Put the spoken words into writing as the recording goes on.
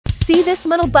See this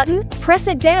little button? Press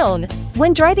it down.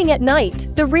 When driving at night,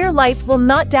 the rear lights will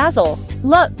not dazzle.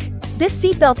 Look! This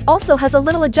seatbelt also has a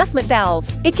little adjustment valve.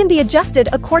 It can be adjusted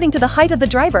according to the height of the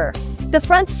driver. The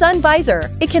front sun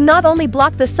visor. It can not only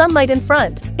block the sunlight in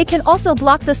front, it can also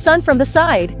block the sun from the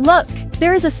side. Look!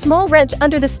 There is a small wrench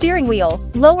under the steering wheel.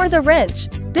 Lower the wrench.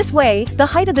 This way, the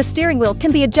height of the steering wheel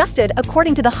can be adjusted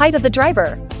according to the height of the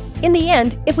driver. In the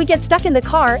end, if we get stuck in the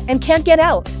car and can't get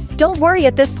out, don't worry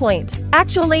at this point.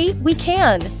 Actually, we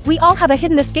can. We all have a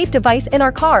hidden escape device in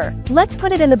our car. Let's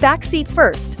put it in the back seat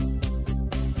first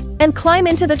and climb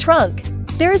into the trunk.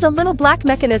 There is a little black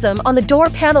mechanism on the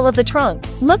door panel of the trunk.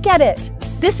 Look at it.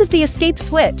 This is the escape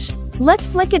switch. Let's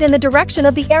flick it in the direction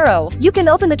of the arrow. You can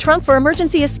open the trunk for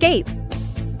emergency escape.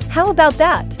 How about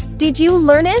that? Did you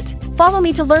learn it? Follow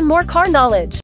me to learn more car knowledge.